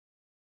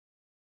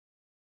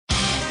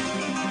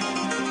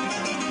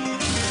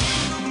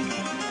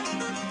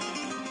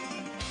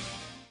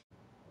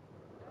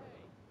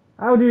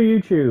How do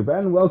YouTube?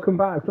 And welcome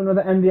back to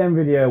another MDM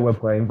video. We're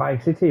playing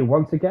Vice City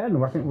once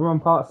again. I think we're on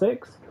part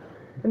 6.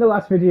 In the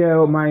last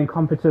video, my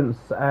incompetence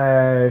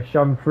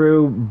shone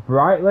through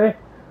brightly,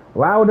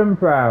 loud and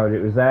proud.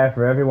 It was there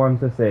for everyone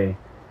to see.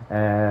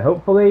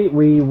 Hopefully,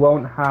 we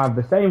won't have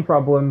the same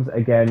problems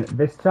again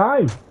this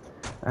time.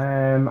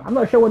 I'm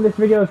not sure when this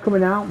video is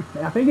coming out.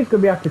 I think it's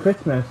going to be after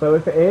Christmas, so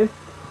if it is,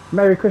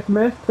 Merry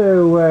Christmas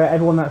to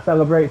everyone that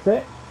celebrates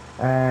it.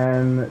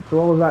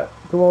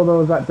 To all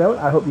those that don't,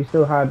 I hope you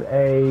still had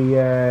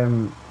a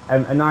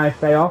nice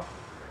day off,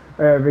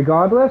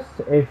 regardless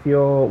if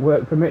your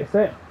work permits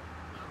it.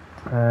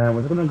 We're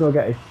just gonna go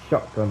get a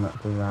shotgun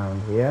that's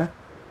around here.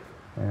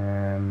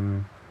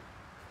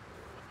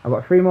 I've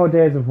got 3 more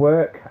days of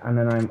work, and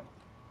then I'm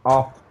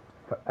off.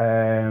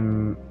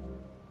 I've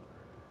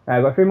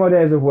got 3 more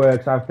days of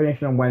work, so I'm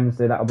finishing on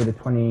Wednesday. That'll be the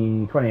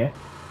 20th.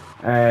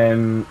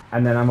 And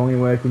then I'm only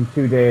working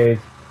 2 days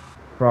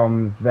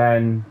from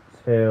then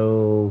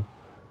till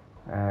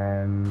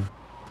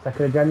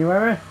 2nd of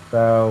January,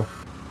 so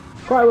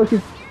quite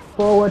looking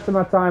forward to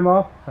my time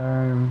off.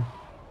 I've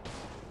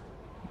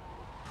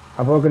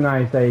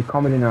organised a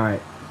comedy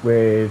night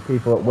with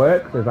people at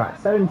work. There's like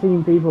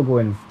 17 people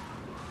going.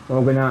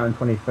 We're going out on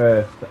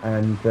 21st,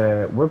 and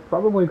we're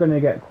probably going to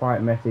get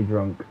quite messy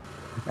drunk.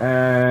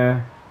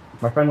 My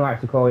friend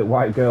likes to call it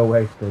white girl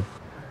wasted,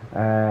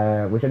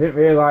 which I didn't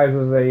realise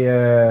was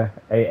a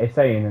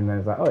saying, and I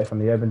was like, oh, it's from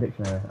the Urban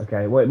Dictionary.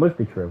 Okay, well, it must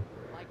be true.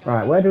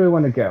 Right, where do we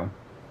want to go?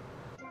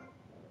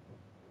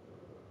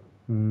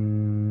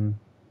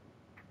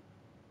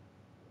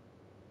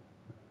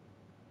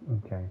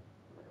 Okay.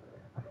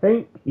 I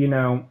think,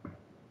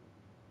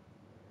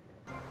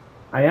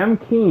 I am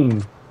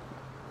keen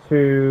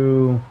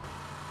to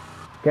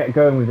get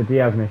going with the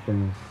Diaz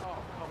missions.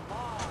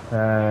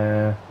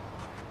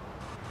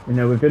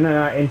 We've done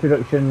our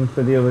introductions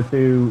to the other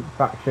 2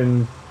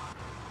 factions.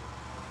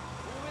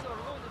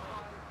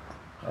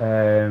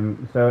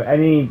 So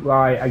any,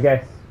 I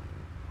guess,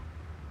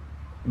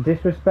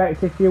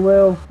 disrespect, if you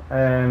will,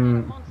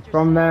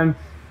 from them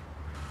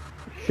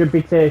should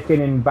be taken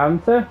in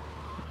banter.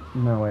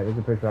 No, wait, there's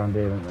a bridge around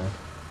here, isn't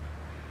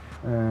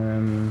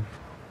there?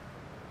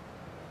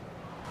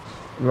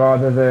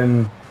 Rather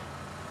than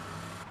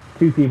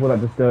 2 people that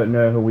just don't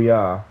know who we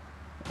are,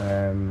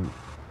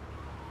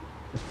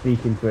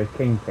 speaking to a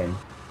kingpin,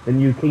 the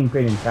new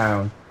kingpin in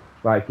town,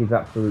 like he's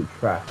absolute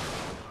trash.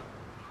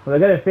 Well, I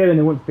get a feeling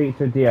they wouldn't speak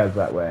to Diaz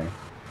that way.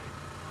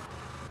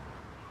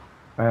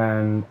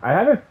 And I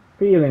have a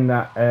feeling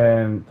that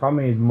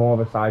Tommy is more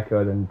of a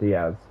psycho than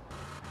Diaz.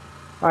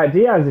 Alright,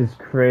 Diaz is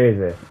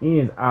crazy.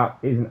 He's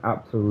an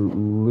absolute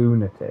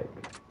lunatic.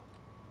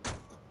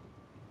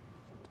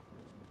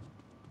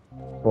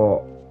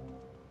 But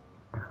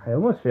I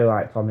almost feel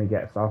like Tommy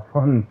gets off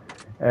on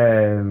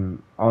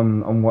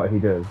what he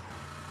does.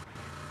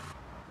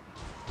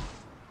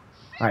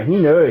 Like,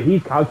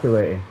 he's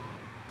calculating.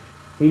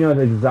 He knows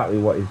exactly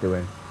what he's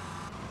doing,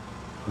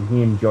 and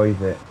he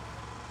enjoys it.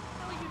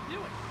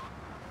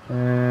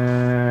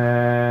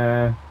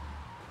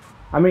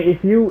 I mean,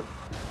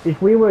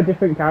 if we were a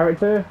different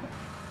character,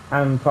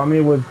 and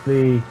Tommy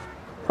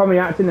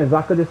acting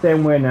exactly the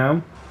same way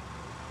now,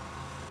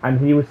 and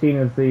he was seen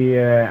as the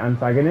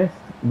antagonist,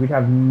 we'd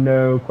have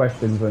no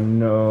questions and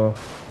no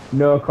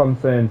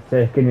concerns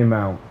taking him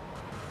out.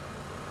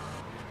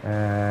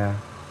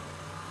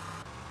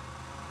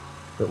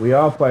 But we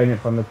are playing it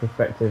from the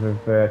perspective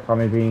of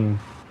Tommy being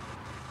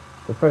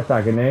the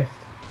protagonist,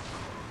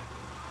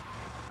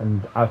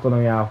 and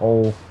suddenly our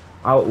whole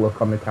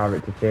outlook on the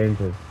character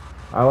changes.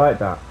 I like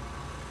that.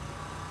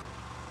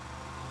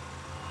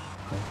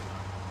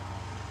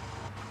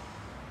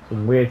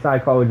 Some weird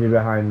psychology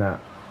behind that.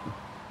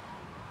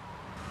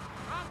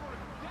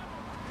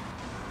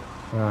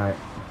 Right,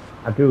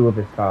 I do love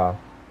this car.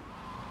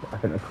 I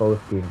think the colour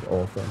scheme is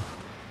awesome.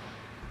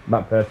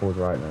 That purple's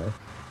right now.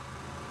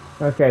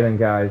 Okay then,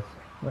 guys.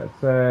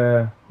 Let's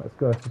go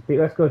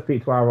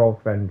speak to our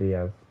old friend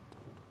Diaz.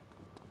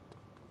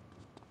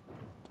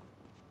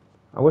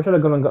 I wish I'd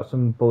have gone and got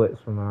some bullets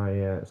for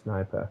my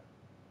sniper.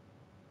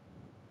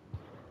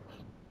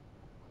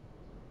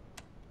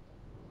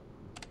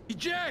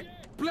 Jack,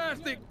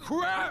 plastic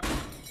crap!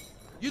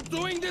 You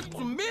doing this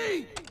to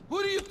me?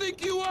 Who do you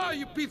think you are,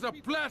 you piece of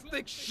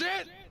plastic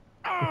shit?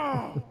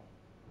 Oh!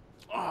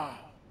 Oh!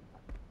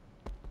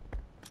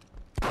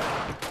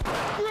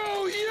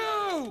 Bro,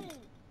 you!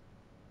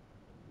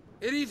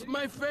 It is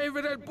my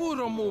favorite El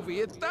Burro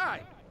movie. It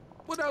died.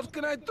 What else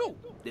can I do?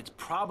 It's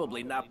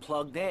probably not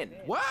plugged in.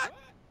 What?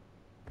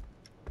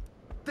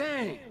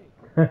 Dang.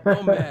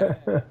 No matter.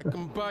 I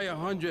can buy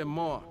 100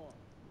 more.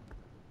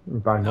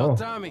 Buy Now, more.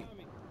 Tommy.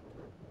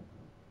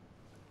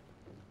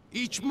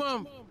 Each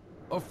month,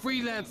 a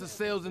freelancer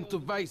sails into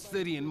Vice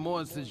City and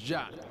moors his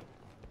yacht.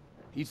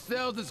 He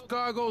sells his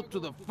cargo to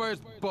the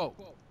first boat.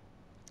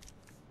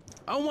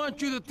 I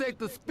want you to take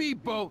the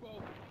speedboat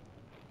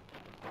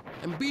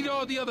and beat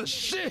all the other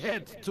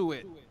shitheads to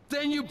it.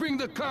 Then you bring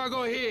the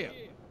cargo here.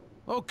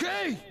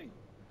 Okay?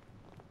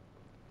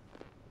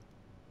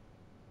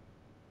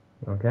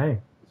 Okay.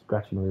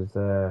 scratching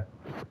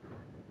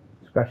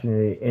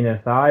the inner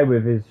thigh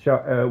with his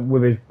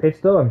with his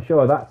pistol. I'm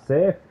sure that's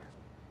safe.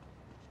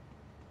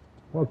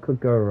 What could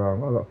go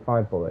wrong? I've got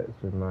 5 bullets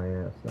with my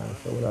sniper.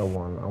 So what do I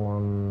want? I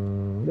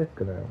want this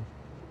go down.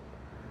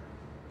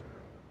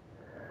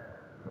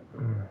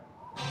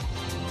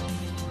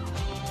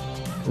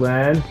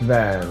 Lance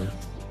Vance.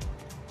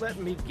 Let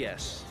me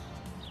guess.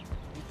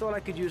 You thought I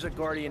could use a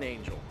guardian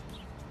angel.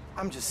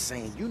 I'm just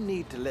saying, you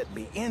need to let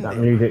me in That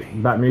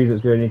there.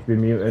 music's going to need to be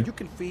muted. You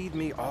can feed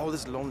me all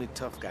this lonely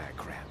tough guy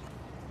crap.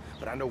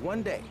 But I know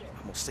one day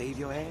I'm gonna save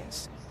your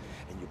ass,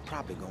 and you're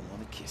probably gonna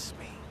want to kiss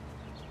me.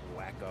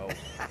 Wacko.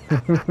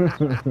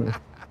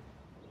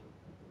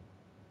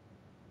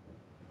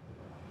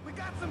 We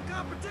got some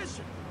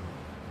competition.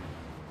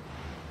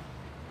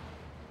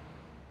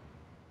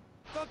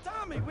 So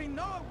Tommy, we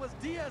know it was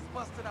Diaz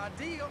busted our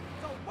deal,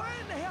 so why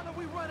in the hell are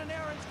we running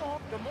errands for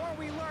him? The more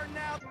we learn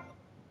now...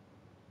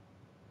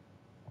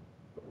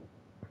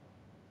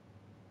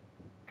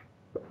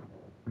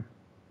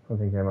 I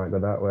think I might go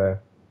that way.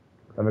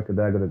 I reckon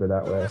they're going to go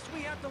that way. Unless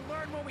we have to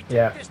learn when we take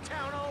Yeah. this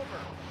town over.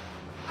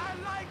 I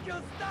like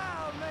your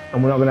style, man.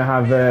 And we're not going to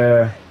have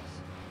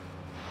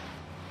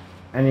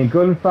any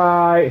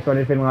gunfights or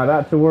anything like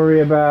that to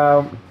worry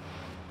about.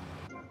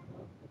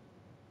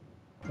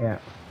 Yeah.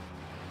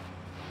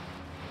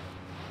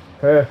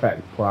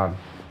 Perfect plan.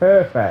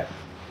 Perfect.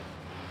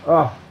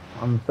 Oh,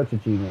 I'm such a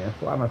genius.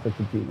 Why am I such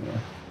a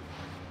genius?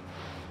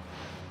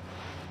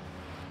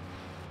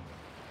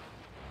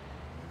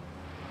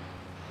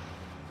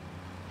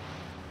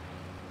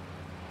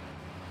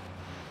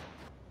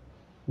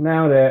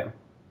 Nailed it.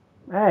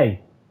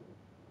 Hey.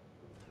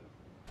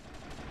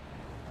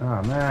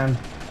 Oh man.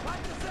 Watch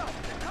yourself.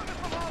 They're coming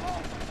from all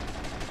over.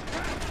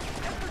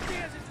 Get for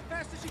Diaz as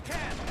fast as you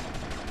can.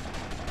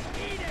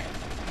 Eat it.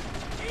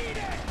 Eat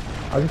it.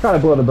 I was just trying to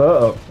blow the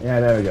boat up. Yeah,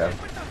 there we go.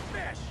 With the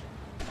fish.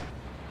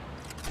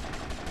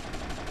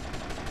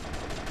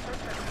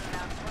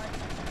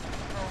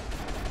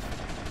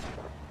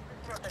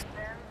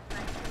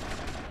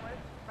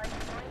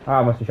 Ah,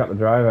 I must have shot the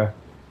driver.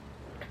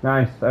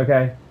 Nice,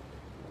 okay.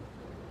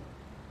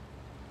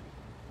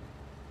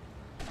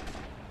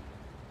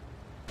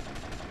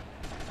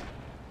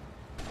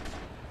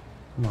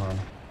 Come on.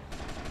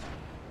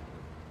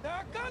 There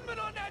are gunmen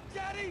on that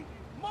jetty.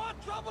 More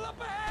trouble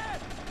up ahead.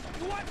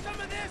 You want some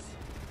of this?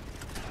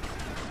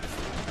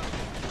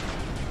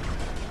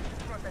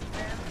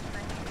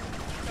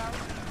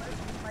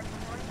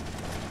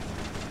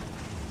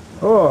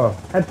 Oh,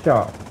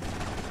 headshot.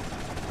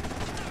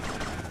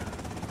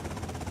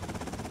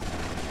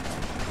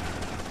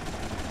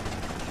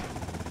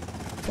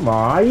 Come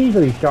on, I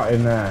easily shot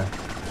him there.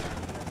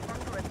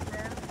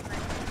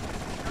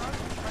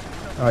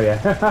 Oh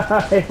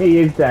yeah, he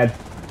is dead.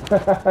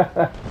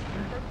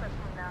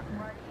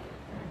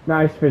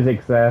 Nice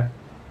physics there.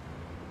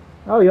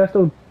 Oh, you're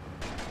still...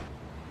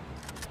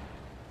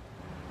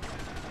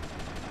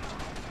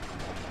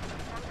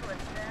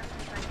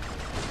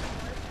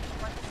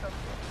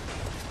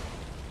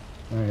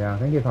 Oh yeah, I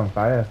think it's on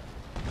fire.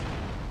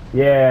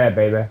 Yeah,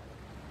 baby.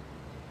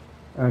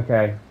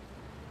 Okay.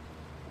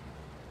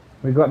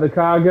 We got the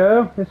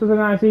cargo. This was a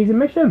nice easy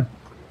mission.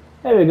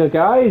 There we go,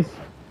 guys.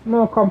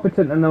 More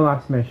competent than the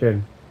last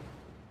mission.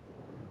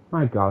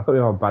 My god, I thought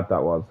how bad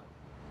that was.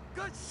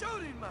 Good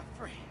shooting, my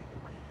friend.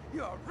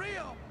 You're a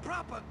real,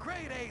 proper,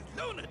 grade-A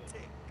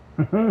lunatic.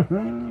 See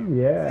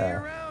you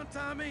Yeah. around,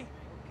 Tommy.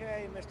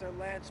 Okay, Mr.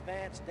 Lance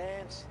Vance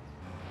Dance.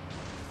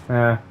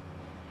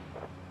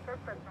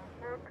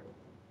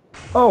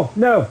 Oh,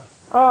 no.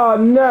 Oh,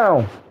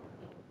 no.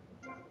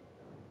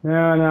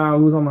 No, no, I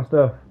lose all my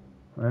stuff.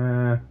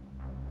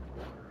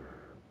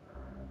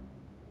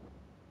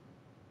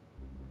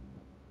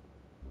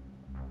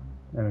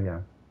 There we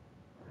go.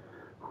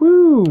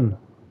 Whoo!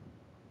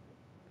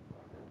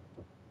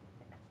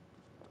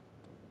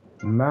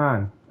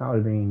 Man, that would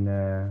have been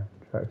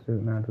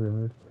tracksuit now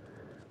delivered.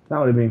 That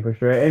would have been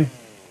frustrating.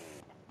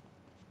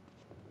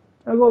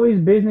 I've got all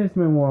these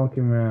businessmen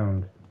walking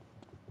around.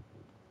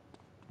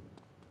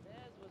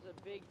 That was a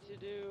big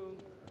to-do.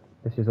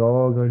 This is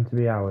all going to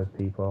be ours,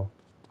 people.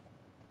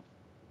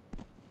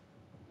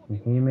 You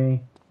hear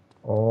me?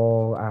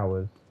 All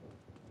ours.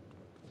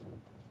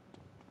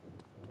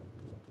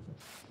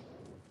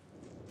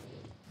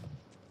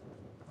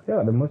 I feel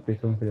like there must be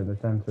something at the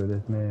centre of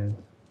this maze.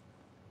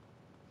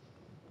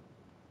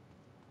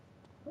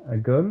 A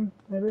gun,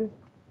 maybe?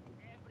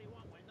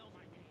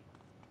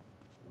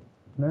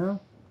 No?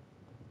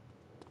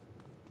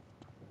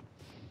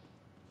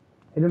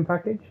 Hidden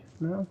package?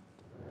 No?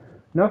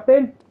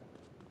 Nothing?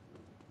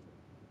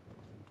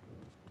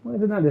 Well,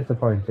 isn't that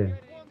disappointing?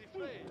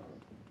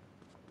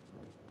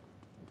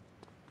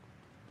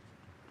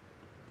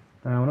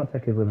 We're not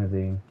taking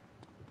limousine.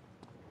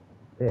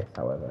 This,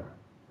 however,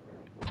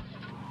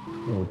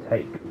 we'll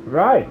take.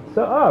 Right,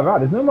 so, oh, right,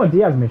 there's no more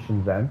Diaz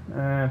missions then.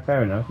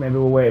 Fair enough. Maybe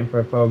we're waiting for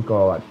a phone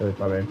call, actually,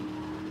 from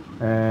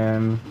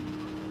him.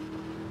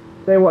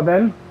 Say what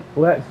then?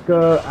 Let's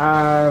go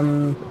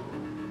and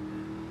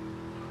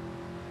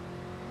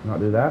not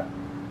do that.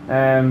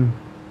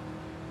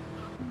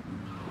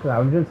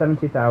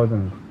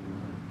 170,000.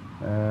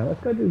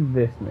 Let's go do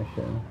this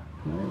mission.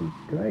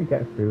 Can I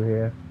get through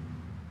here?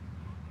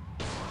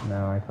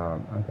 No, I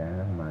can't. Okay,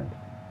 never mind.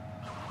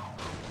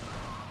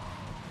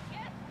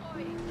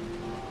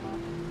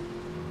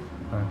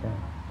 Okay.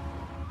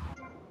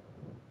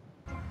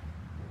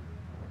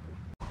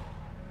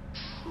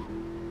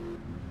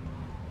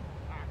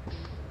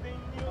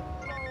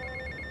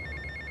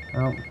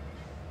 Oh.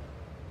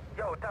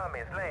 Yo, Tommy,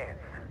 it's Lance.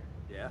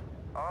 Yeah?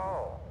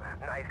 Oh,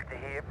 nice to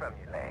hear from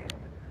you, Lance.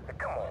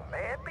 Come on,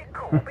 man, be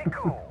cool, be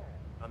cool.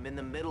 I'm in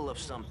the middle of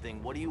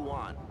something. What do you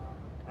want?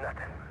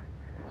 Nothing.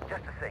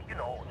 Just to say,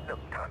 look,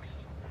 Tommy,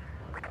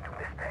 we can do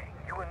this thing,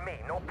 you and me,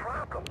 no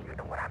problem. You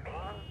know what I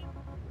mean?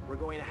 We're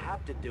going to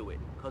have to do it,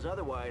 because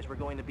otherwise we're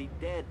going to be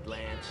dead,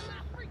 Lance.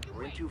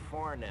 We're in too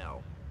far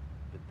now.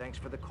 But thanks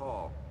for the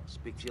call.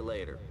 Speak to you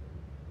later.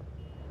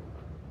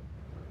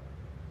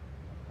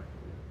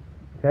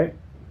 Okay.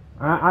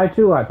 I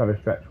too like to have a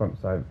stretch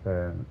once I've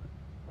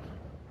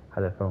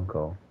had a phone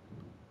call.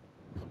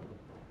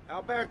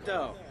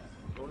 Alberto!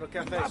 Uno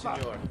café,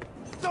 senor.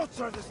 Don't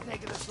serve the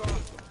snake in the straw.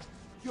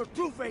 You're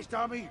two-faced,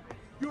 Tommy.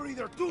 You're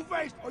either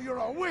two-faced or you're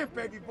a wimp,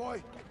 baby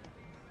boy.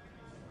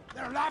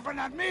 They're laughing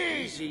at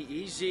me. Easy,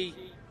 easy.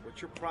 What's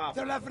your problem?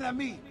 They're laughing at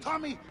me,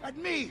 Tommy, at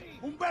me,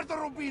 Umberto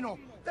Rubino.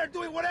 They're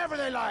doing whatever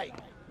they like.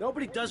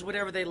 Nobody does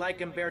whatever they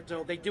like,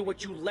 Umberto. They do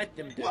what you let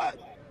them do. What?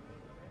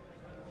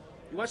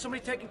 You want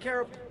somebody taken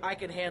care of? I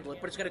can handle it,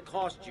 but it's gonna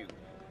cost you.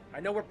 I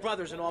know we're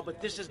brothers and all,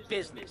 but this is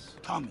business.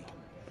 Tommy,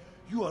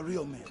 you a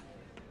real man.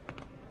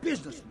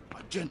 Businessman,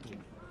 a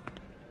gentleman.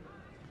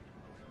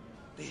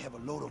 They have a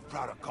load of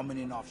product coming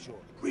in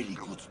offshore. Really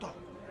good stuff.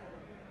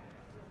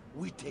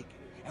 We take it,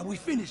 and we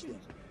finish them.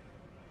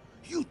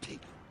 You take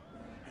it,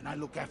 and I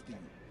look after you.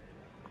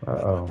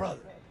 Like my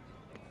brother,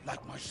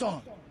 like my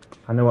son.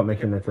 I know what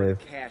mission this is.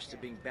 Cash to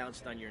being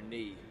bounced on your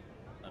knee,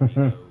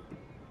 amigo.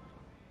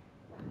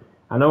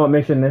 I know what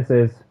mission this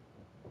is.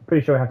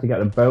 Pretty sure we have to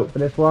get a boat for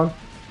this one.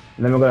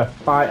 And then we're going to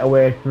fight our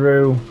way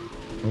through...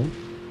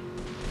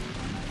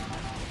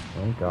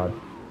 Oh god.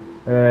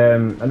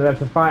 And then we have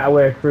to fight our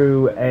way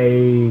through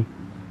a...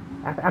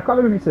 I can't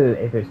remember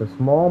if it's a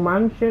small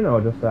mansion or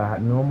just a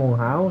normal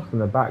house in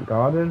the back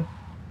garden.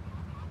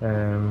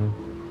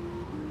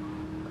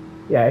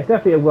 Yeah, it's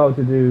definitely a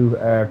well-to-do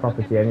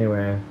property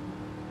anyway.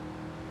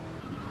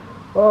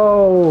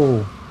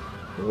 Oh!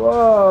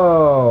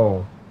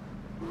 Whoa!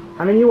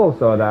 I mean, you all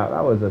saw that.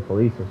 That was the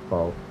police's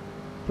fault.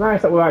 It's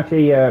nice that we're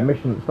actually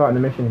starting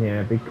the mission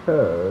here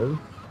because...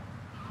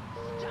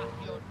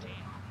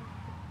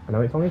 I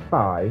know it's only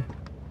 5,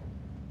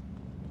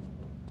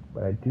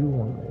 but I do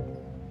want this.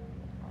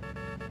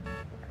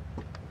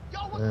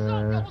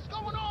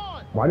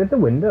 Why did the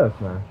window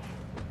smash?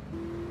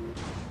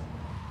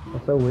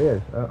 That's so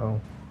weird.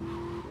 Uh-oh.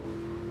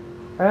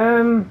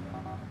 I'm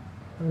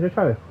just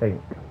trying to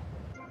think.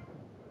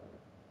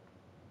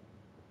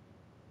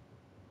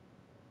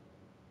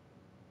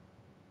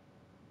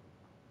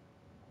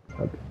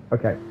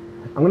 Okay.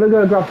 I'm gonna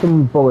go grab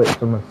some bullets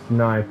from a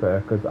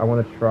sniper because I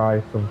want to try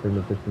something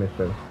with this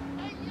mission.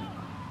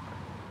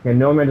 Okay,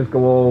 normally I just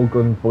go all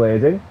guns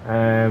blazing,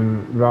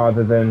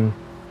 rather than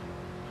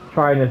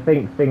trying to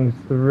think things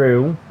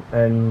through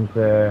and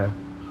a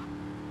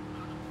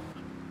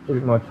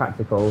bit more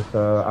tactical.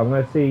 So I'm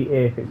going to see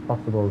if it's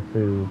possible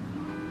to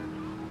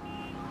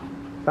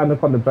stand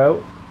up on the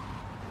boat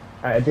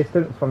at a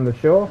distance from the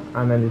shore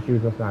and then just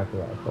use a sniper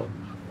rifle.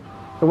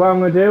 So what I'm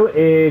going to do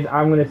is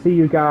I'm going to see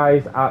you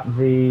guys at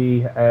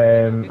the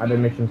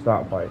mission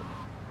start point.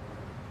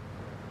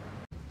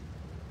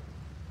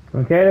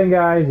 Okay then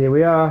guys, here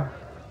we are.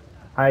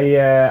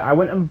 I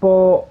went and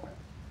bought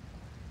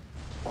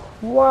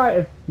quite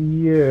a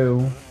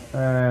few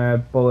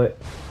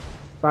bullets.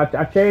 But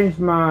I changed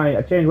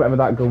whatever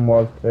that gun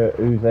was to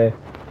Uzi.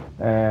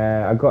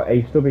 I got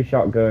a stubby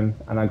shotgun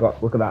and I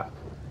got, look at that,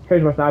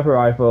 changed my sniper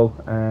rifle,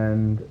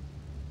 and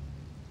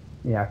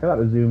yeah, I feel like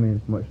the zoom is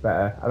much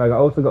better. And I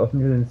also got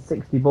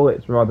 160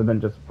 bullets rather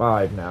than just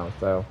 5 now,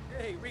 so.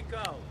 Hey,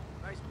 Rico,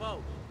 nice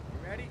boat.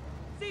 You ready?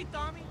 See,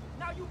 Tommy,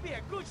 now you be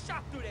a good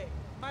shot today.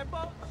 My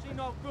boat, she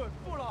no good,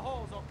 full of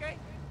holes, okay?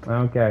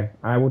 Okay,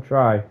 I will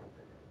try.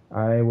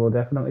 I will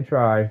definitely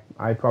try.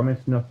 I promise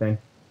nothing.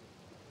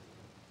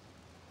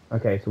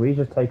 Okay, so we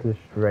just take us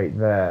straight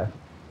there.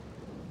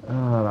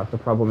 Oh, that's a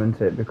problem,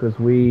 isn't it? Because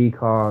we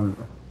can't...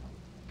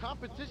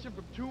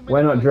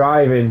 We're not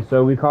driving,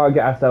 so we can't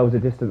get ourselves a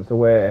distance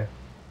away.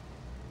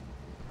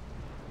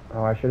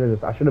 Oh, I should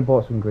have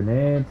bought some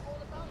grenades.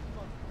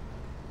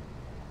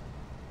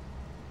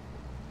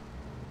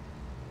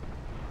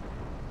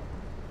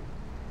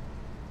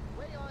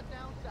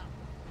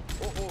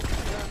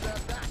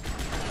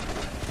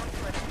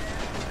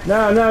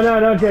 No,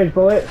 don't change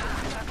bullets.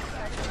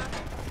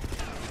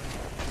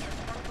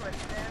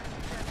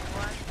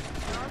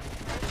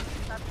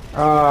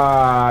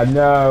 Ah,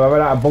 no, I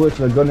ran out of bullets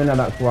for the gun now,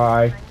 that's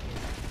why.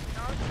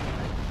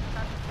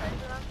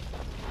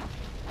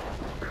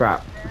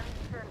 Crap.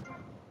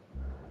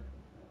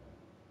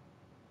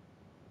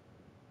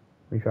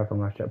 Retry from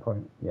last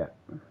checkpoint. Yeah.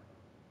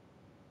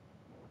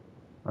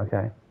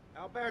 Okay.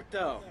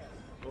 Alberto.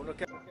 Uno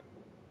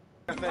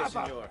café,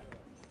 senor.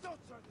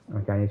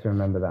 Okay, I need to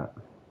remember that.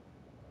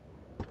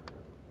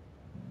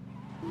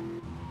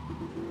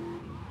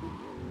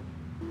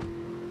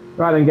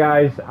 Right then,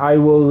 guys. I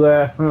will.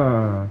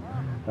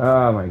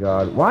 Oh my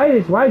God. Why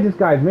is this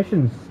guy's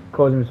missions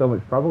causing me so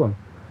much problem?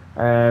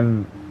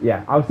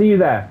 Yeah, I'll see you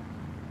there.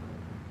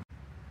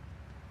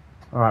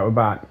 All right, we're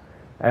back.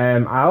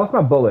 I lost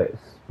my bullets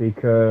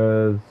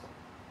because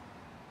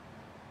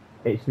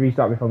it's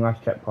restarted me from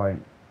last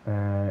checkpoint,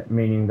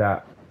 meaning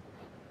that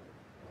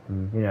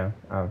you know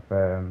I've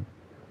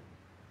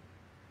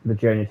the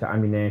journey to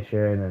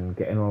ammunition and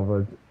getting all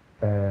the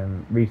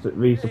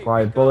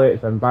resupplied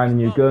bullets and buying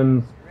new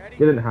guns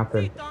didn't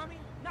happen.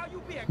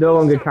 It's no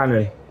longer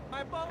canon.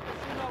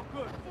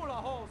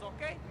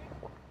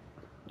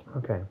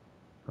 Okay.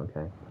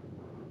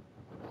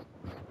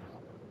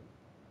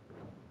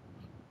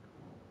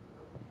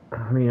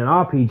 I mean, an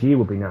RPG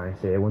would be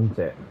nice here, wouldn't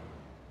it?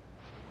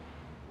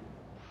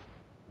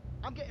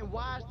 I'm getting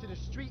wise to the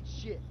street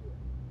shit.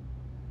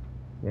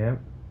 Yeah,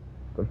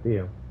 good for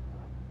you.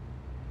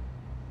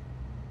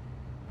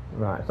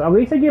 Right, so at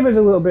least they give us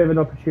a little bit of an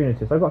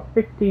opportunity. So I've got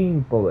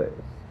 15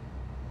 bullets.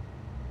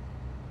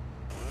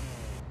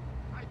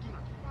 I do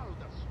not follow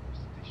that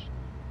superstition.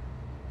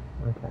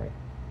 Okay.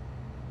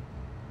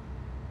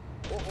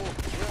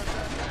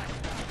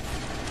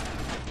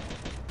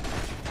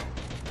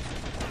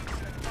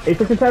 It's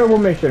just a terrible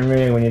mission,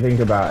 really, when you think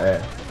about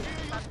it.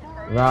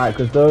 Right,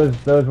 because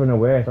those run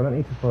away, so I don't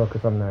need to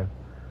focus on them.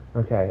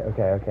 Okay,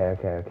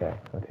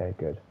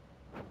 good.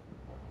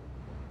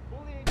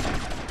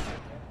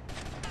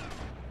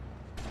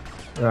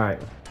 Right.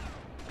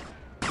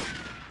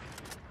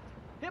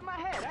 Hit my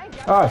head, I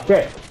ain't got Oh,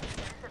 shit!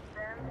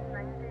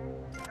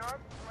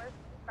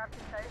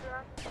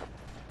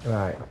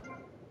 Right.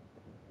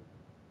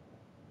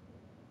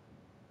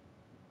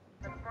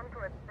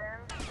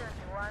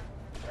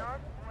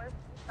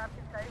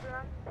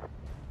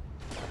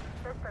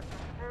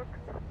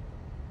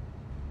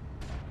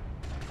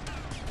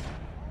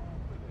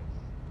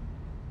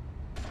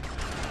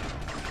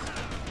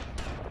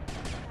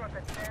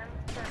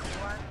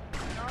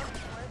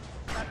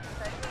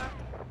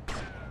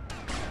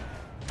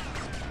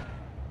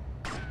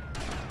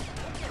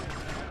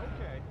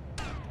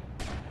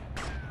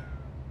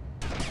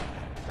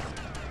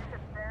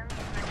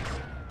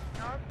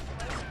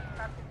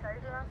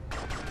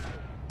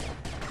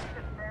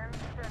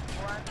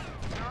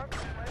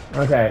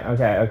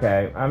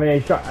 Okay. I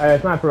mean,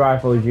 sniper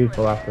rifle is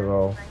useful after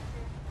all.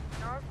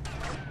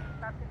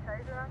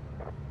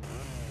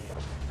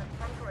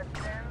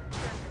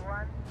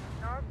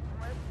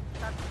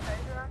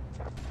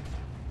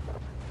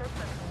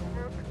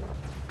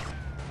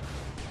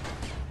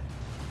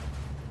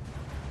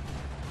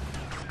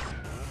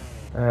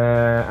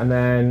 And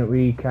then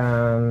we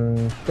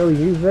can still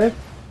use this.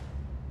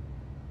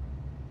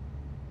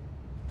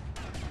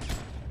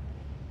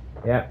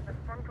 Yeah.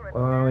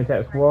 Only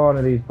takes one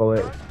of these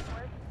bullets.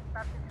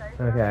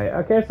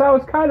 Okay, so I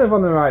was kind of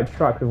on the right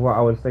track with what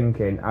I was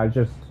thinking. I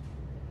just...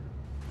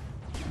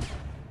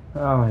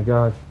 Oh my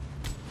God.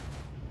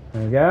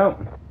 There we go.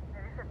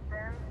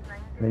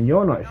 And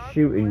you're not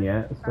shooting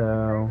yet,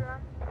 so...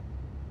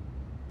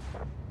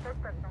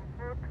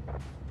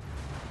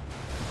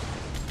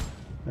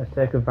 Let's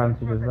take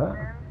advantage of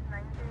that.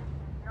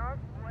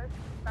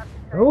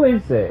 Who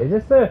is it?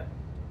 Is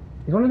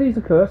one of these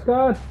a Coast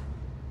Guard?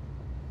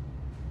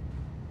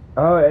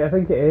 Oh, I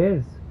think it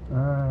is.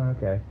 Ah,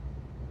 okay.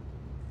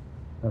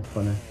 That's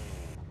funny.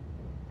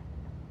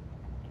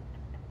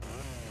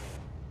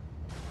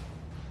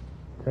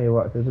 Tell you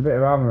what, if there's a bit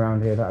of armor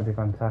around here, that'd be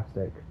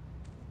fantastic.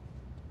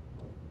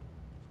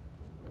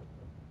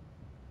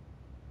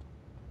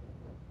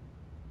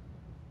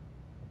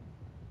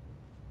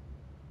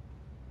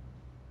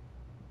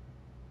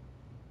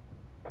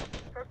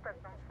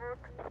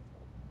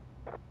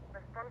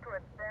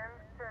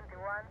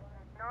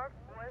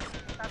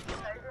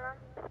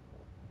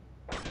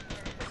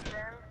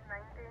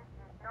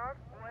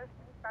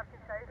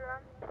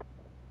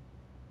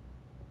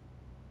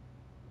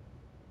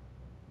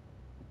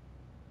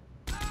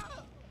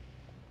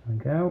 There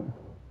we go.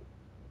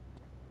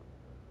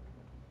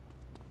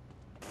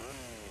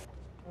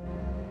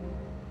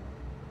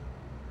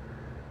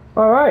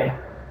 Alright.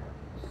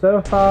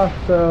 So far,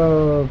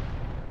 so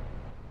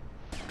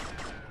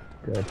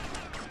good.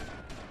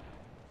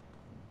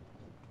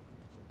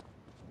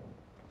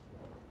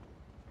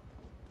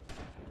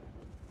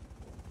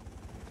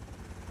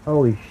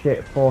 Holy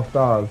shit, 4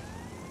 stars.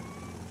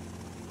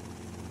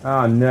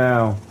 Oh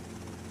no.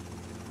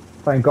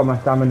 Thank God my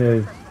stamina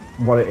is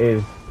what it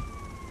is.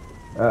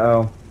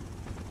 Uh-oh.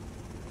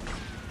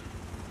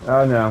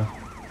 Oh no.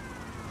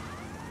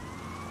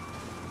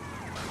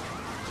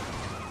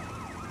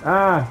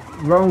 Ah,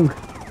 wrong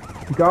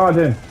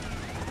garden.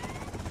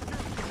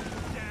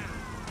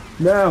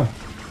 No.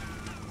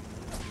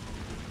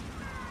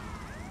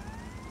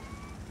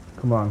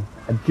 Come on.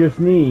 I just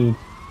need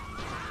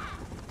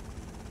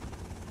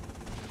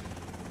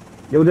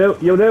You'll do,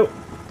 you'll do.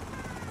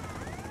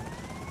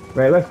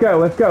 Right, let's go,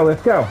 let's go,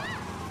 let's go.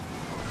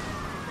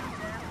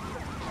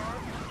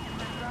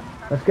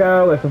 Let's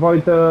go, let's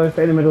avoid those,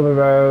 stay in the middle of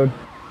the road.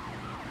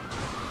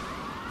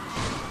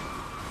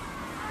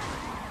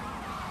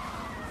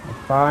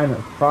 That's fine,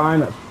 that's fine,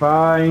 that's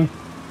fine.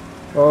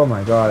 Oh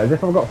my god, as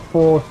if I've got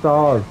 4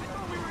 stars.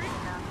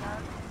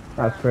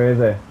 That's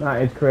crazy,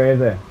 that is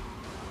crazy.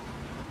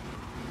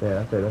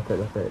 That's it, that's it,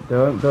 that's it.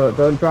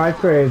 Don't drive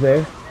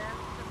crazy.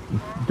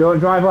 Don't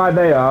drive like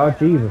they are,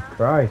 Jesus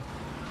Christ.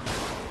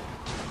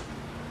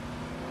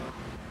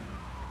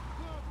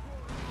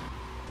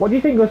 What do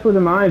you think goes through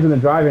the minds when they're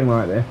driving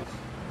like this?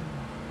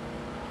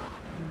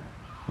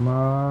 Come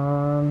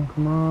on,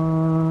 come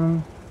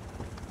on.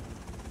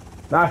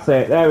 That's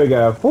it, there we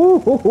go.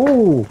 Ooh, ooh,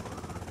 ooh.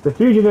 The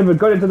fugitive had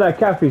got into that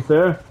cafe,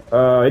 sir.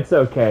 Oh, it's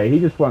okay, he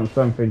just wants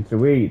something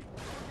to eat.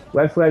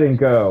 Let's let him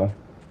go.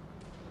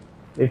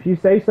 If you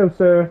say so,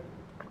 sir.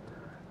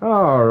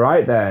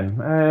 Alright then.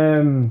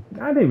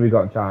 I think we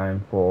got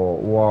time for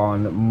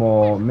one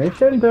more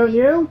mission, don't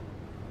you?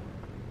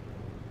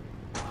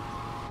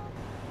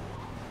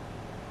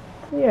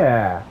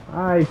 Yeah,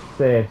 I'd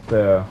say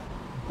so.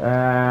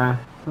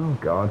 Oh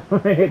god,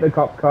 I hit the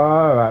cop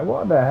car. Right,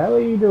 what the hell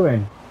are you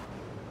doing?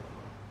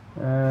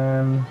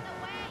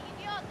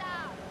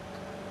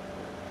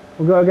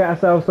 We'll go get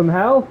ourselves some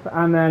health,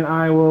 and then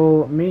I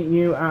will meet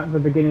you at the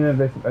beginning of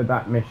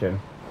that mission.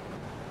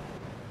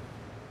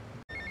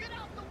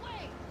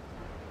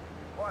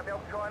 Right,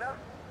 Bill China.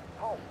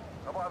 Paul,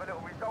 I might have a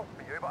little result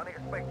for you, but I need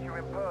to speak to you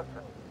in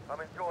person.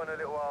 I'm enjoying a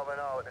little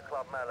R&R at the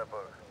Club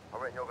Malibu. I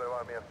reckon you're going to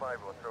owe me a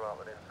favour or two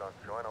after this,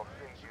 sunshine. I'll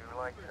see you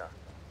later.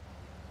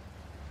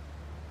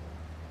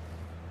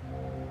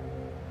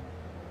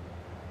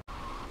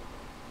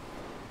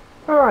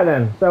 Alright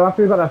then, so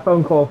after we got that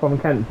phone call from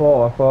Kent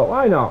Porter, I thought,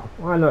 why not?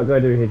 Why not go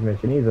do his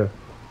mission?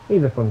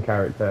 He's a fun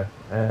character.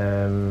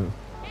 And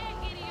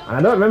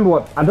I don't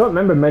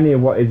remember many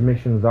of what his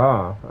missions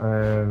are,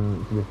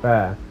 to be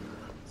fair.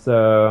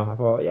 So I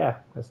thought, yeah,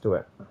 let's do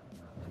it.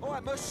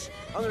 Alright, Mush,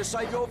 I'm gonna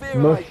save your Vera,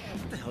 Mush. mate.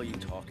 What the hell are you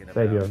talking about?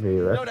 Save your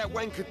Vera. You know that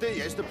wanker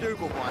Diaz, the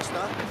bugle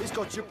meister? He's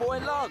got your boy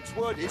Lance.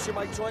 Word is you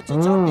make try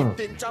to jump him,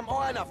 didn't jump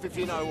high enough, if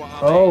you know what I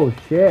mean. Oh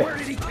shit. Where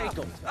did he take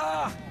him?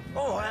 Ah!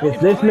 Oh, It's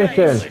this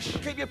mission.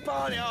 Keep your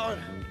party on.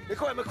 They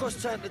got him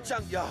across town to the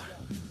junkyard.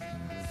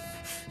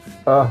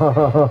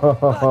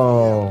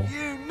 Oh.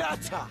 You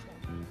nutter!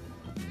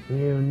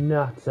 You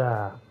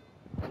nutter.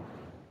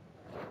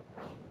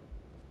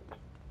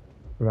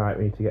 Right,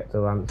 we need to get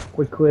to Lance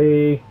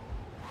quickly.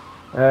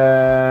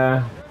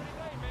 Right,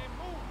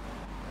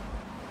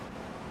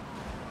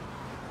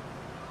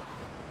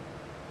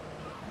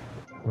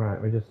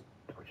 we just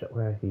double check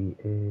where he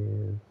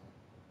is.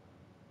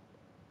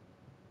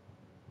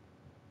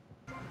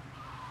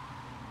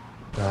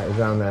 Right, he's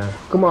down there.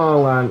 Come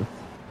on, Lance.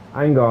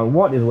 Hang on,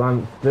 what did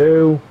Lance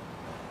do?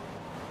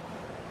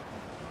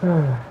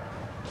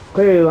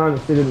 Clearly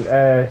Lance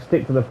didn't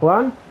stick to the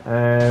plan.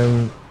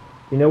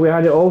 You know, we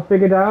had it all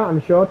figured out.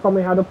 I'm sure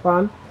Tommy had a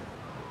plan.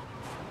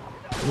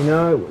 You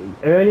know,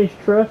 earn his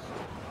trust,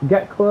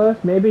 get close,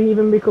 maybe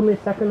even become his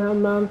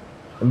second-hand man,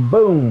 and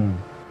boom!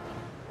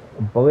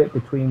 A bullet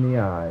between the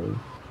eyes.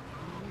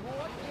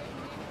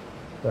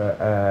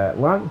 But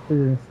Lance has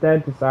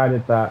instead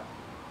decided that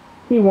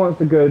he wants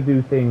to go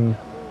do things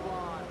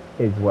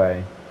his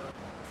way.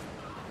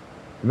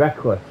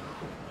 Reckless.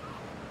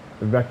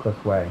 The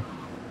reckless way.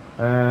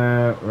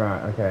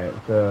 Right, okay,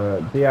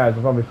 so Diaz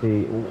is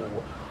obviously...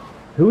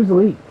 Who's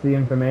leaked the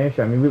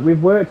information? I mean,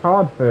 we've worked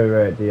hard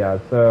for Diaz,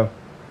 so...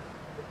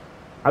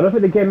 I don't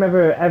think the game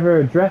ever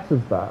addresses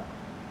that.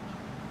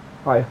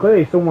 Like,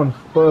 clearly someone's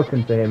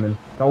spoken to him and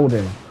told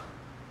him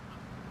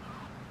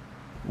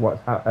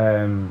what's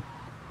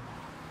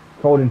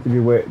told him to be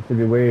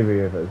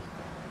wary of us.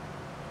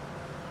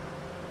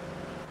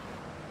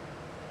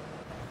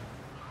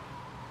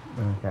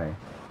 Okay.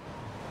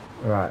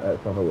 Right,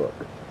 let's have a look.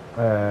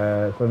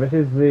 So this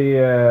is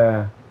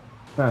the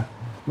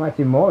might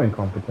see more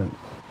incompetence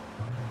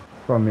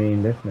from me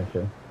in this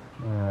mission.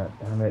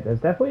 Damn it,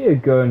 there's definitely a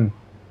gun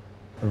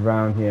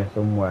around here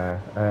somewhere.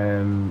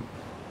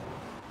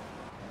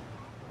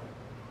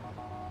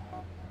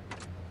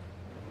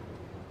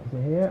 Is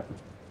it here?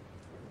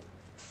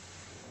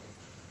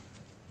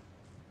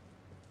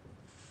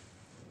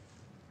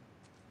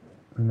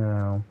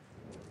 No.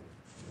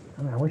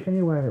 I mean, I wish I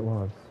knew where it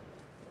was.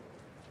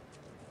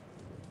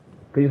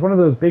 Because it's one of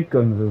those big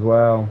guns as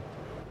well.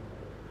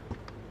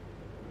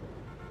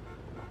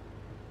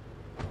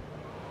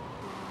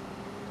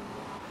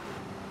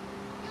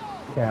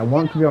 Okay, I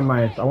want to be on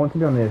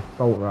the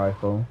assault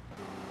rifle.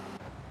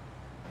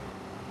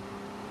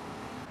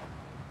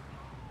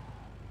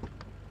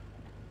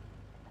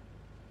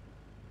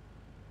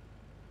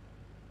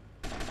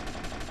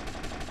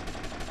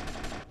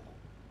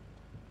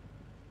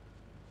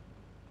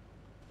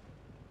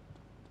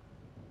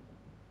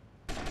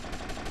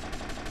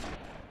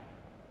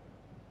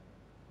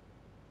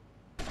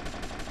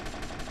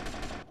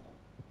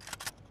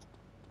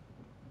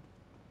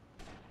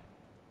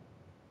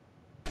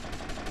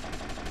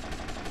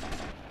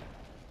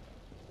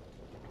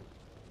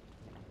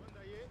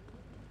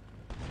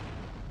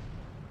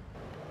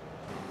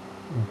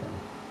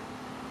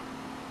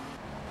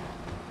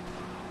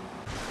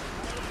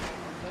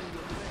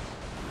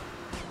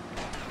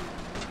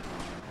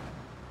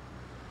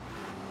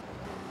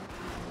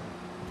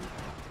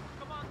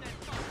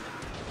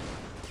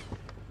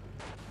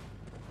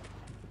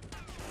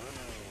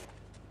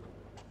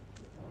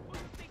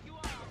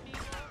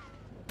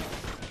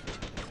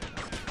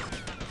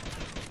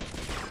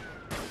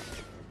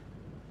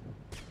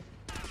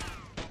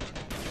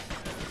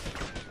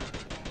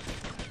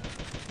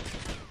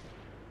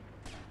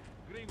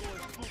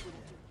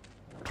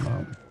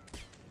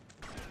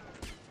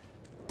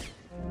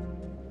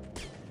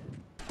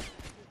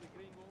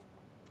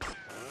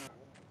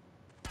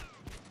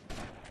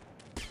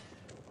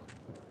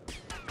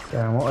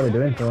 Damn, what are they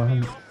doing to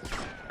him?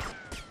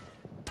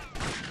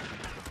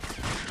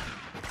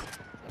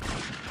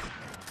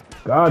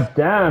 God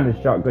damn,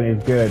 the shotgun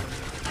is good.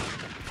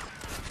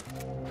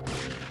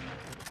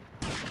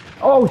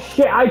 Oh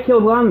shit, I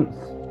killed Lance!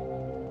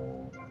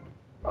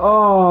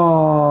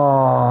 Oh.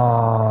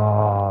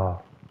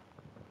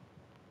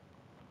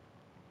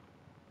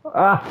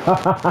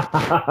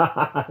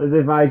 As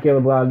if I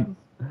killed Lance.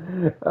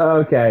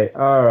 Okay,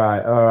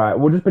 alright, alright.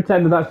 We'll just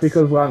pretend that that's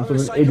because Lance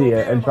was an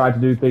idiot and tried to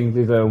do things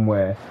his own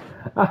way.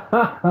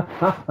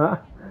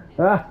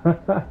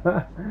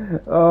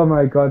 Oh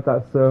my god,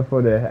 that's so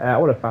funny.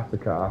 What a faster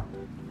car.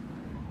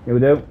 Here we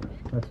do.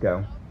 Let's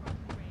go.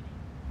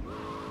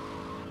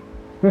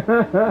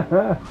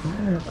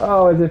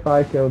 Oh, as if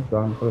I killed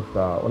Lance. What a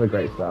start. What a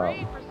great start.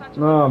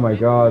 Oh my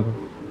god.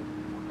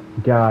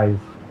 Guys.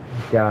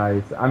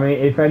 I mean,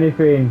 if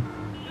anything...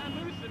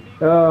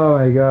 Oh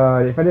my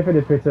god, if anything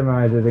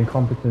epitomises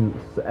incompetence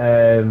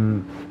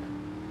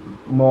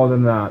more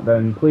than that,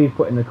 then please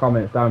put in the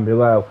comments down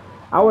below.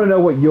 I want to know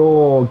what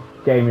your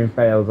gaming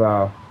fails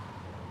are.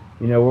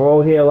 You know, we're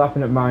all here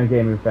laughing at my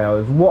gaming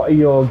fails. What are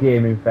your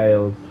gaming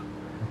fails?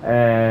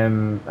 Oh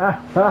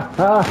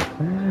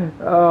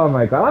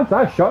my god,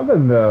 that's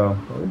shotgun though.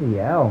 Bloody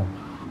hell.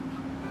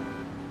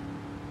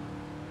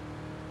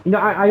 You know,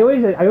 I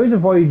always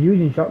avoid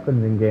using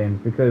shotguns in games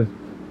because,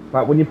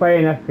 like, when you play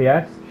in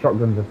FPS,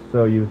 shotguns are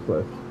so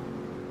useless.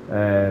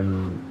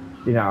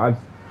 You know,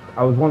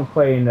 I was once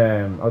playing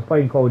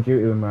Call of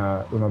Duty with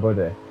my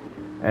buddy,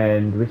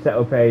 and we set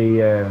up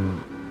a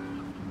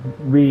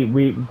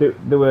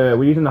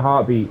we're using the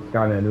heartbeat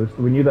scanner. And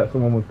we knew that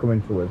someone was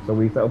coming to us, so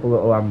we set up a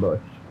little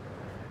ambush,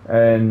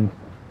 and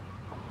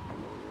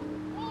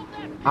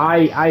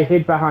I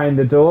hid behind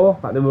the door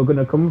that they were going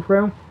to come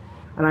through.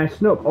 And I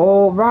snuck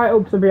all right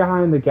up to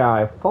behind the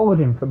guy, followed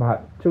him for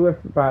about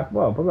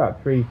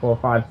 3, 4,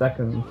 5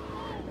 seconds.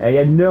 He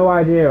had no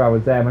idea I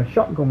was there. My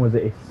shotgun was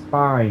at his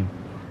spine,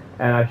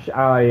 and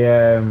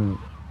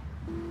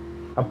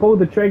I pulled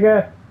the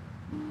trigger,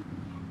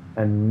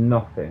 and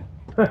nothing.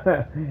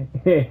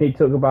 He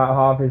took about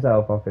half his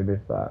health off him,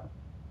 if that.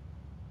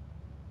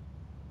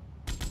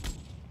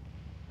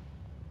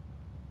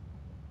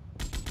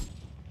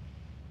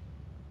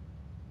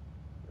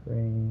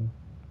 Three.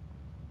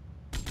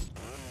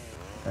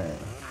 Right.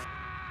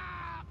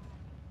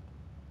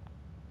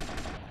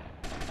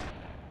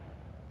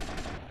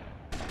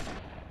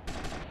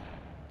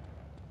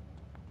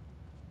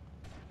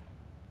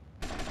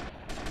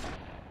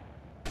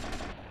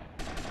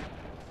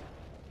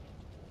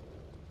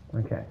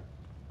 Okay.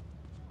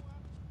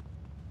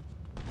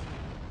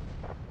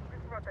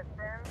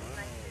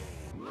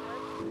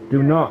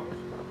 Do not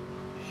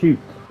shoot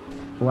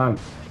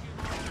Lance.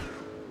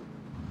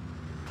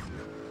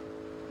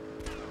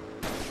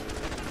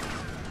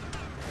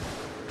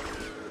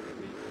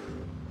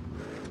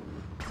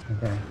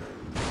 Okay.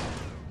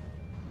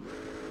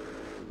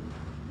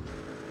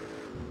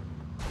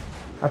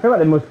 I feel like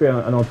there must be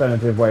an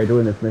alternative way of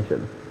doing this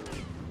mission.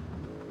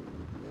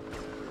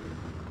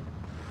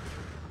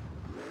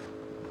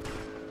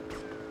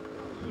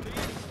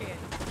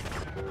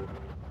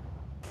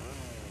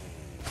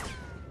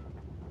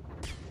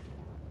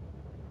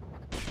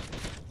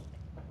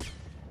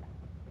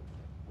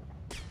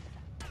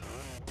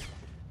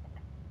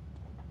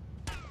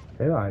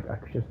 I feel like I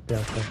could just be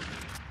able to...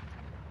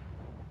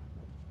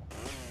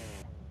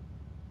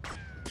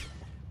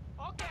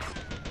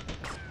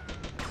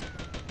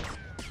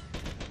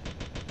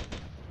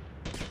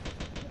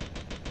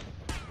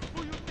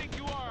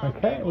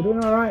 Okay, we're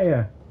doing alright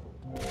here.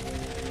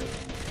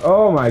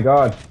 Oh my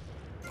god.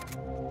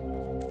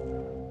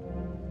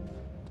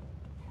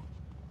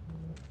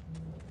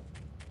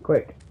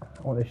 Quick.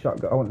 I want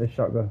this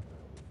shotgun.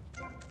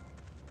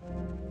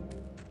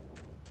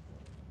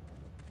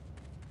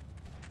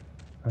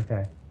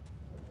 Okay.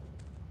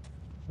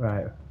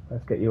 Right,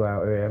 let's get you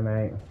out of here,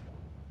 mate.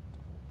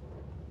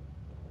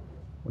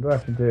 What do I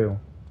have to do?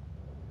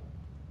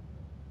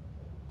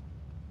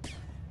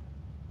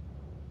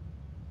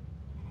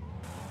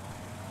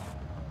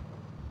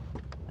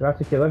 Do I have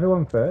to kill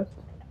everyone first?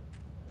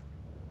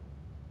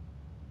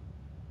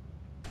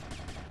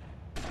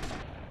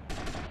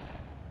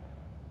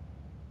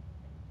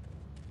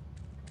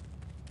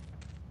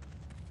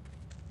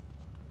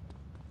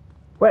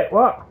 Wait,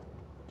 what?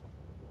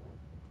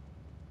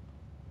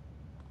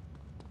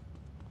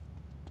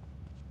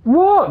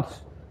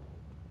 What?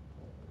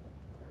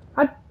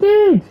 I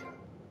did!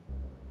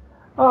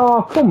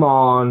 Oh, come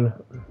on.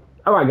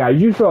 Alright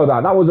guys, you saw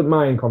that. That wasn't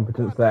my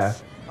incompetence there.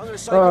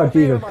 Oh,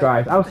 Jesus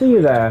Christ. I'll see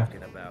you there.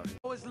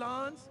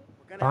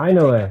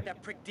 Finally.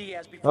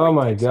 Oh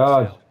my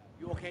God.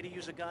 You okay to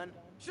use a gun?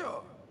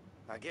 Sure,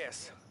 I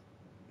guess.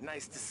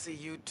 Nice to see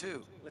you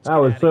too. That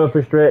was so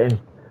frustrating.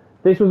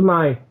 This was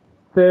my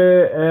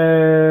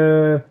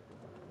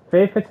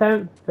fifth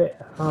attempt?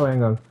 Oh,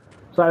 hang on.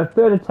 So the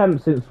third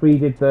attempt since we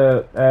did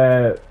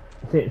the,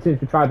 since we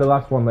tried the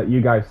last one that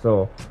you guys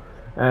saw.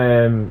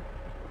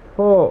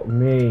 Fuck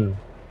me.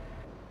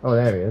 Oh,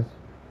 there he is.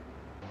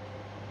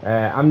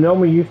 I'm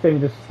normally used to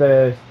him just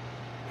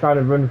trying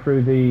to run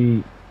through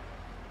the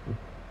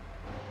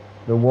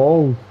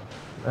walls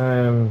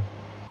to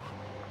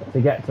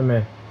get to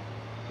me.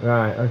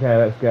 Right, okay,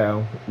 let's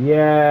go.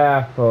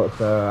 Yeah, I thought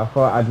so. I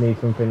thought I'd need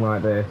something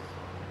like this.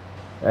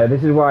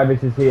 This is why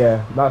this is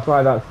here. That's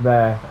why that's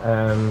there.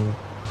 And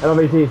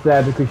obviously it's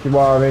there because you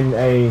are in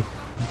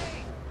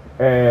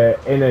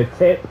a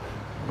tip,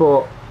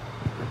 but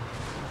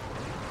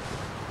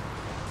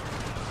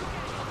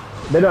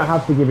they don't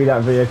have to give you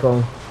that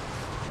vehicle.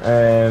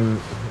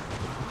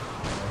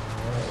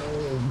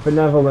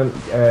 Benevolent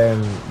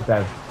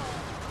dev.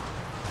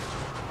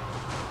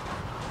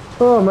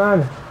 Oh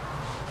man.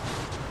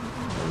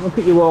 Look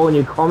at you all in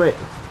your comics.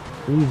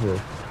 Jesus.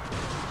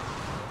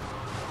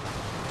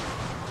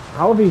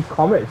 How are these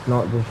comics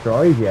not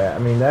destroyed yet? I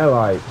mean,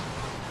 they're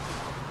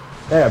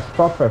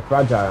proper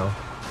fragile.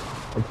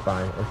 It's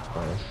fine, it's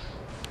fine.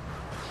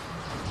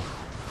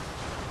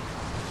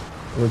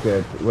 We're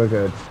good, we're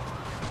good.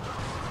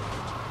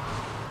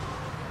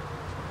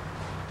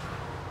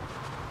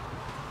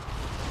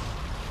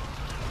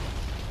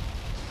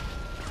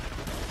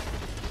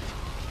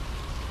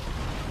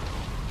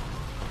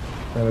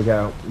 There we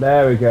go.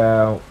 There we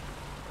go.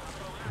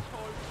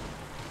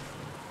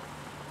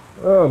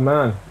 Oh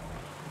man.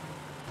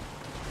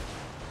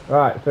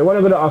 Right, so when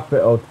I go to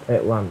hospital to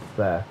take Lance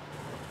there.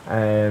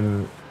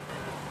 And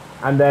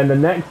then the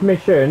next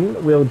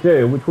mission we'll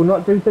do, which we'll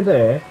not do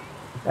today,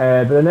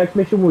 but the next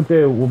mission we'll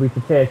do will be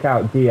to take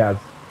out Diaz.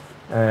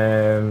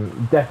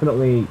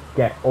 Definitely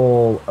get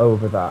all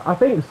over that. I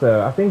think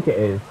so, I think it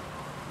is.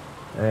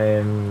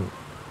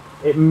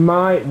 It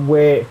might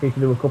wait for you to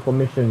do a couple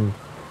missions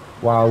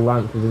while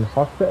Lance is in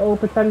hospital,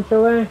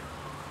 potentially.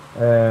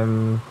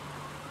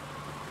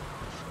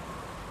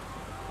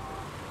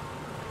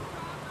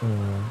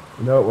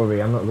 Don't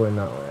worry, I'm not going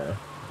that way.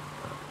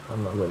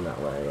 I'm not going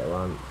that way,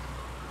 Lance.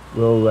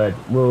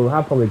 We'll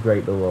happily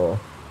break the law.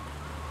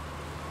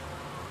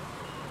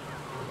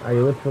 I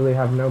literally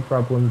have no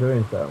problem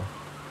doing so.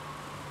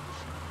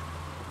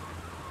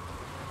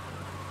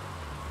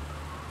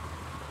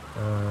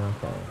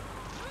 Okay.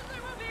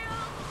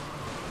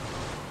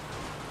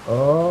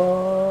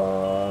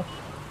 Oh,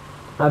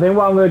 I think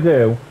what I'm going to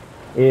do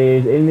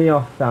is in the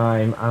off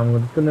time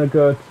I'm just going to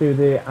go to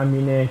the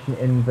ammunition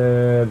in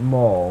the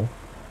mall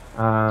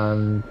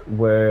and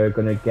we're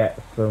going to get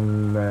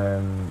some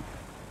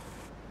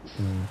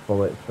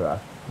bullets for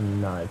our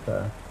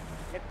sniper.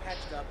 Get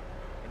patched up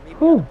and meet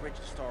me on the bridge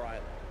to Star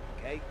Island,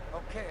 okay?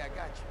 Okay, I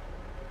got you.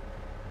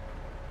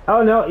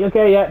 Oh no,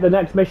 okay, yeah, the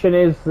next mission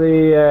is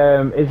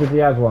the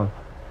Diaz one.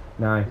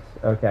 Nice,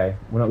 okay.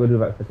 We're not going to do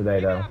that for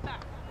today though.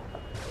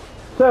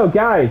 So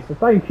guys,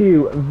 thank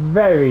you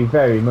very,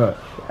 very much.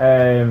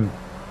 I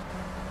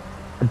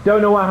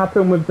don't know what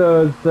happened with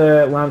those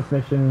Lance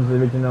missions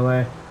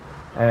originally.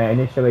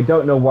 Initially,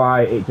 don't know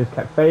why it just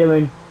kept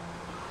failing.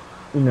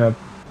 You know,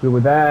 we were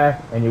there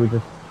and you were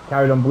just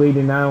carried on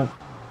bleeding out.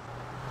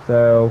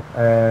 So,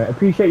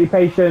 appreciate your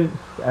patience.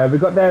 We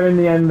got there in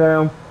the end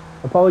though.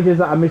 Apologies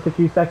that I missed a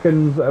few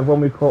seconds of when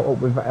we caught up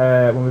with,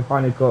 when we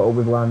finally caught up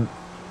with Lance.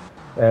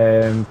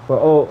 But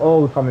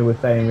all Tommy was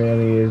saying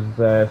really is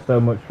so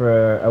much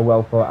for a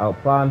well thought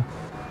out plan.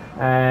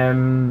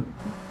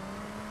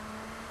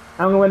 I'm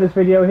going to end this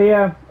video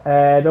here.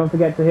 Don't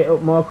forget to hit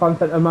up more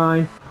content of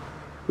mine.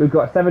 We've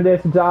got 7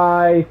 Days to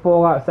Die,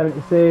 Fallout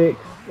 76,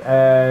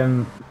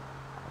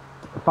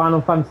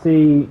 Final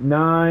Fantasy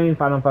 9,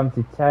 Final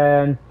Fantasy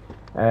 10.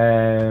 Oh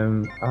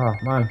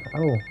man,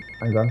 oh,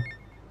 hang on.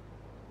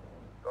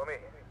 Tommy,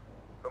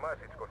 Tomas,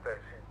 it's Cortez.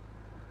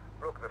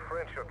 Look, the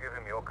French are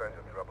giving me all kinds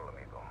of trouble,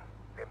 amigo.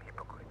 Them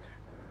hypocrites.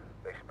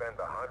 They spend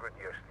 100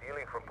 years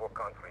stealing from poor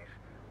countries,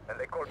 and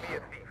they call me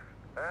a thief,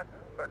 huh?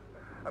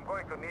 I'm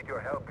going to need your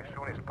help as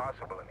soon as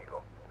possible,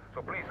 amigo.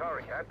 So please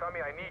hurry, huh?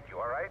 Tommy, I need you,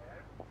 alright?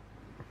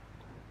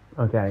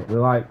 Okay, we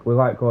like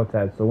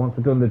Cortez, so once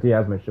we've done the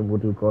Diaz mission, we'll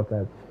do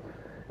Cortez.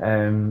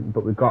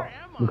 But we've got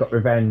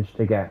revenge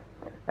to get.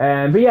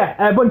 But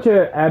yeah, a bunch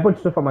of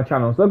stuff on my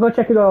channel, so go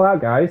check it all out,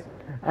 guys.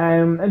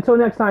 Until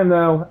next time,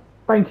 though,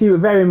 thank you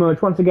very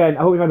much once again.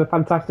 I hope you've had a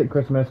fantastic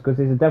Christmas, because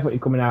this is definitely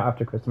coming out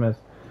after Christmas.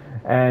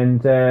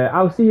 And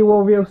I'll see you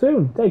all real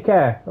soon. Take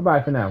care. Bye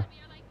bye for now.